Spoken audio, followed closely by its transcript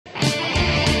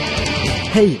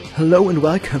Hey, hello and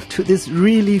welcome to this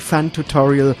really fun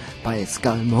tutorial by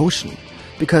Motion.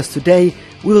 Because today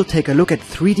we will take a look at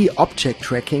 3D object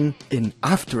tracking in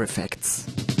After Effects.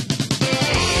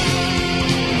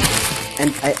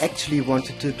 And I actually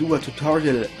wanted to do a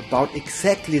tutorial about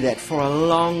exactly that for a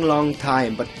long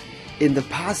time, but in the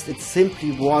past it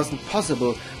simply wasn't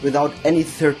possible without any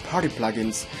third-party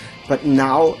plugins. But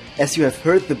now, as you have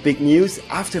heard the big news,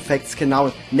 After Effects can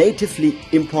now natively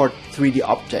import 3D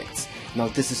objects. Now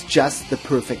this is just the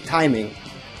perfect timing.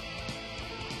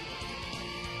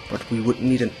 But we would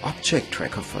need an object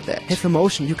tracker for that. Hey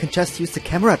Flomotion, you can just use the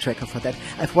camera tracker for that.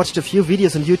 I've watched a few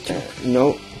videos on YouTube.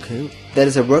 No, okay. That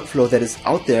is a workflow that is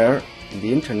out there in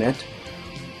the internet,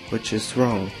 which is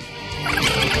wrong.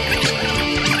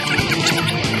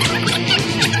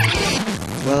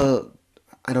 Well,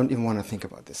 I don't even want to think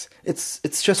about this.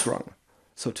 It's just wrong.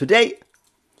 So today,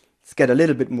 let's get a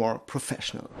little bit more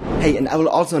professional. Hey, and I will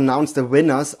also announce the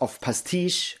winners of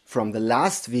Pastiche from the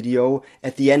last video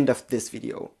at the end of this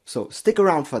video. So stick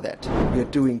around for that. We are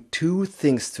doing two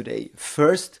things today.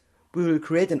 First, we will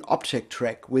create an object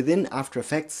track within After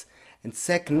Effects. And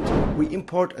second, we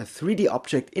import a 3D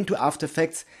object into After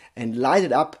Effects and light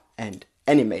it up and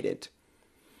animate it.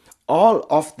 All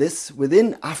of this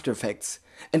within After Effects.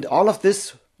 And all of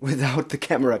this without the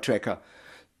camera tracker.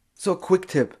 So quick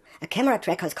tip. A camera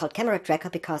tracker is called camera tracker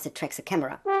because it tracks a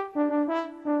camera.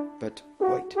 But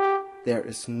wait, there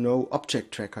is no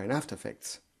object tracker in After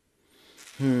Effects.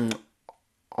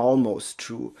 Almost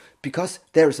true. Because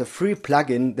there is a free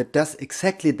plugin that does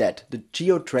exactly that, the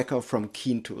GeoTracker from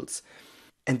KeenTools.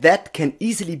 And that can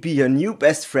easily be your new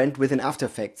best friend within After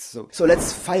Effects. So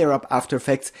let's fire up After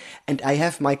Effects, and I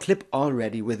have my clip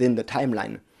already within the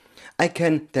timeline. I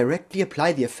can directly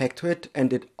apply the effect to it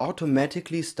and it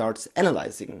automatically starts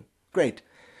analyzing. Great.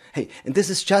 Hey, and this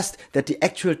is just that the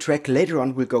actual track later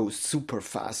on will go super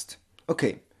fast.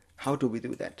 Okay, how do we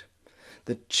do that?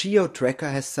 The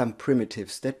GeoTracker has some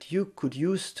primitives that you could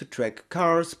use to track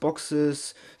cars,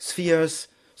 boxes, spheres,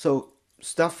 so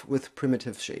stuff with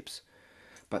primitive shapes.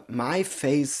 But my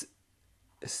face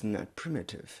is not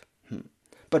primitive.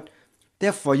 But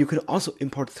therefore, you can also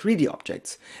import 3D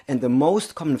objects, and the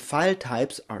most common file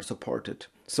types are supported.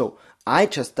 So I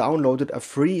just downloaded a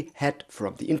free head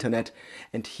from the internet,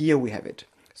 and here we have it.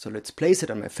 So let's place it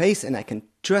on my face, and I can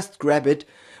just grab it,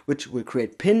 which will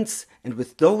create pins, and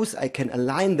with those I can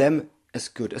align them as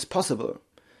good as possible.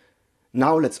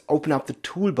 Now let's open up the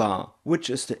toolbar, which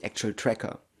is the actual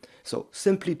tracker. So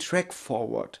simply track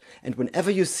forward, and whenever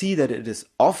you see that it is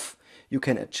off, you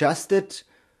can adjust it.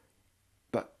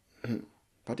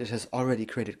 But it has already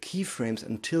created keyframes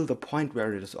until the point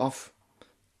where it is off.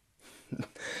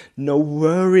 No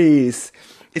worries.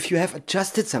 If you have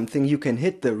adjusted something, you can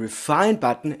hit the refine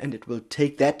button and it will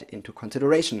take that into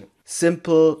consideration.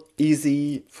 Simple,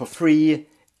 easy, for free,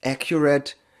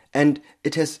 accurate, and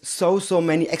it has so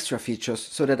many extra features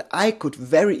so that I could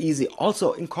very easily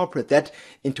also incorporate that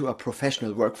into a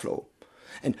professional workflow.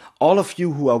 And all of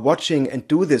you who are watching and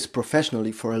do this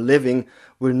professionally for a living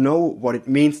will know what it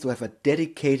means to have a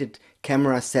dedicated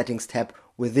camera settings tab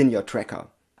within your tracker.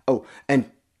 Oh,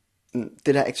 and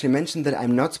did I actually mention that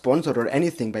I'm not sponsored or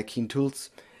anything by KeenTools?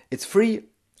 It's free,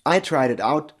 I tried it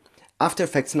out. After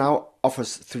Effects now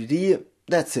offers 3D,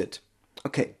 that's it.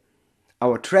 Okay,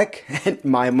 our track and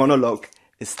my monologue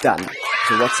is done.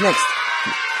 So what's next?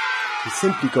 We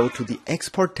simply go to the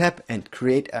Export tab and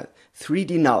create a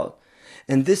 3D null.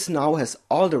 And this now has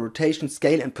all the rotation,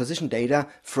 scale and position data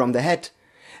from the head.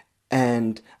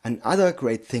 And another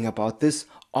great thing about this,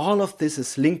 all of this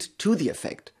is linked to the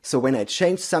effect. So when I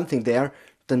change something there,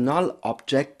 the null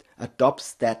object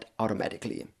adopts that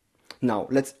automatically. Now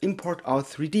let's import our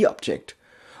 3D object.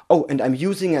 Oh, and I'm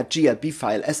using a GLB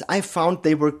file as I found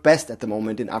they work best at the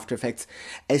moment in After Effects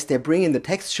as they bring in the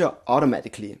texture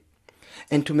automatically.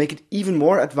 And to make it even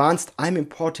more advanced, I'm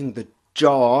importing the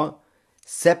jaw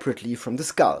separately from the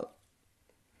skull.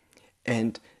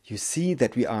 And you see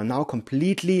that we are now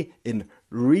completely in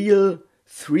real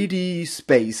 3D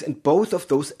space and both of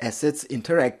those assets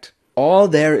interact. All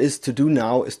there is to do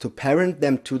now is to parent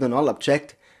them to the null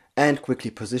object and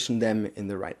quickly position them in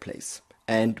the right place.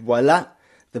 And voila,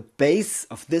 the base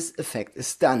of this effect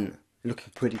is done.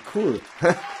 Looking pretty cool.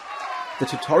 The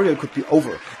tutorial could be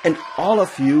over. And all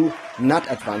of you not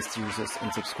advanced users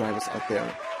and subscribers out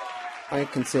there, I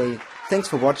can say thanks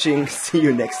for watching, see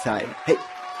you next time. Hey,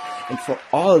 and for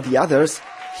all the others,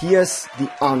 here's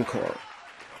the encore.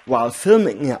 While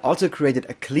filming, I also created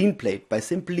a clean plate by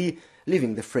simply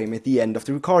leaving the frame at the end of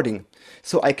the recording.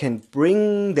 So I can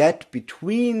bring that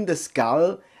between the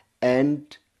skull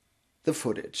and the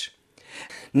footage.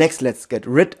 Next, let's get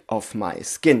rid of my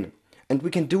skin. And we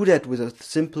can do that with a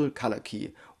simple color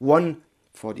key. One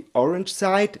for the orange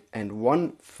side and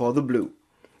one for the blue.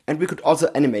 And we could also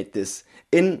animate this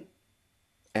in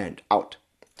and out.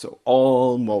 So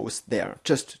almost there.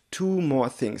 Just two more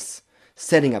things.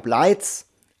 Setting up lights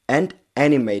and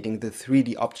animating the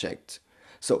 3D object.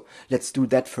 So let's do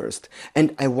that first.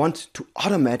 And I want to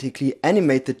automatically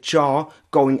animate the jaw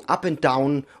going up and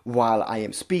down while I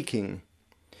am speaking.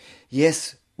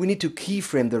 Yes, we need to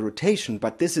keyframe the rotation,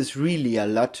 but this is really a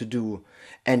lot to do.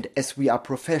 And as we are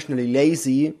professionally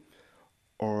lazy,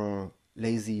 or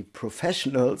lazy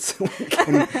professionals,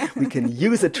 we can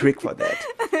use a trick for that.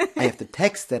 I have the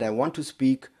text that I want to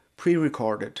speak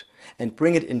pre-recorded and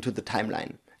bring it into the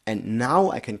timeline. And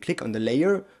now I can click on the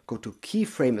layer, go to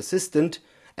Keyframe Assistant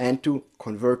and to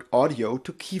convert audio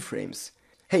to keyframes.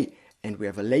 Hey, and we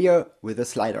have a layer with a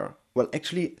slider. Well,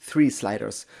 actually 3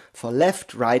 sliders for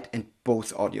left, right and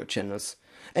both audio channels.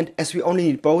 And as we only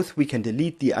need both, we can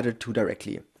delete the other 2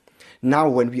 directly. Now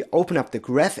when we open up the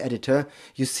graph editor,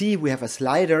 you see we have a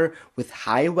slider with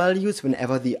high values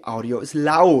whenever the audio is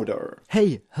louder.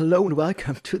 Hey, hello and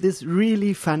welcome to this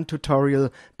really fun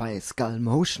tutorial by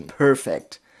SkullMotion.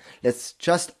 Perfect. Let's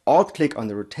just alt-click on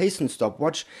the rotation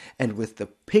stopwatch and with the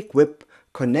pick whip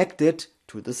connect it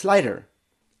to the slider.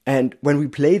 And when we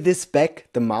play this back,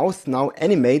 the mouth now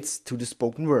animates to the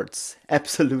spoken words.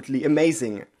 Absolutely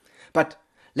amazing. But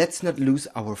let's not lose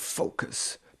our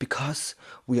focus, because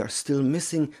we are still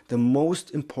missing the most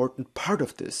important part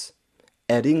of this,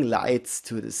 adding lights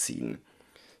to the scene.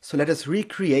 So let us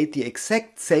recreate the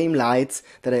exact same lights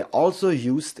that I also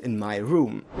used in my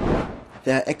room.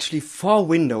 There are actually 4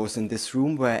 windows in this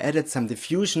room where I added some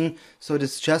diffusion, so it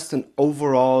is just an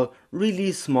overall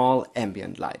really small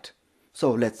ambient light. So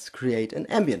let's create an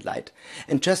ambient light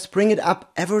and just bring it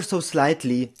up ever so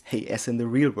slightly, hey, as in the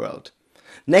real world.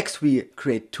 Next we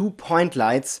create 2 point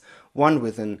lights, one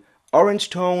with an orange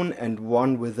tone and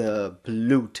one with a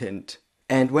blue tint.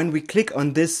 And when we click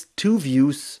on this 2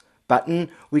 views button,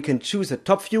 we can choose a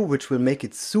top view, which will make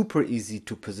it super easy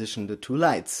to position the 2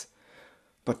 lights.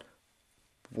 But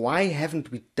why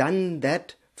haven't we done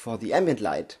that for the ambient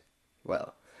light?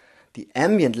 Well, the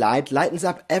ambient light lightens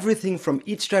up everything from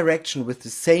each direction with the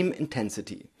same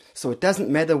intensity. So it doesn't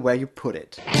matter where you put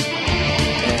it.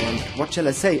 And what shall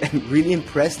I say? I'm really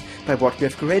impressed by what we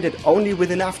have created only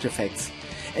within After Effects.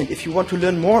 And if you want to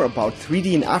learn more about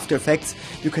 3D in After Effects,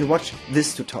 you can watch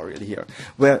this tutorial here,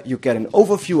 where you get an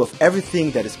overview of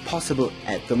everything that is possible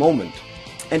at the moment.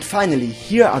 And finally,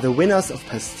 here are the winners of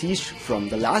Pastiche from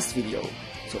the last video.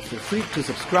 So feel free to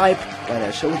subscribe while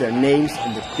I show their names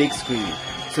on the big screen,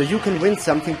 so you can win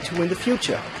something too in the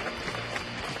future.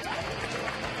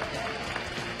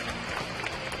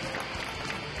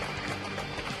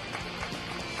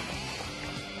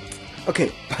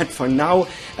 Okay, but for now,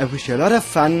 I wish you a lot of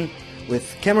fun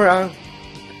with camera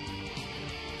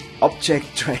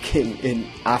object tracking in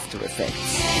After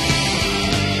Effects.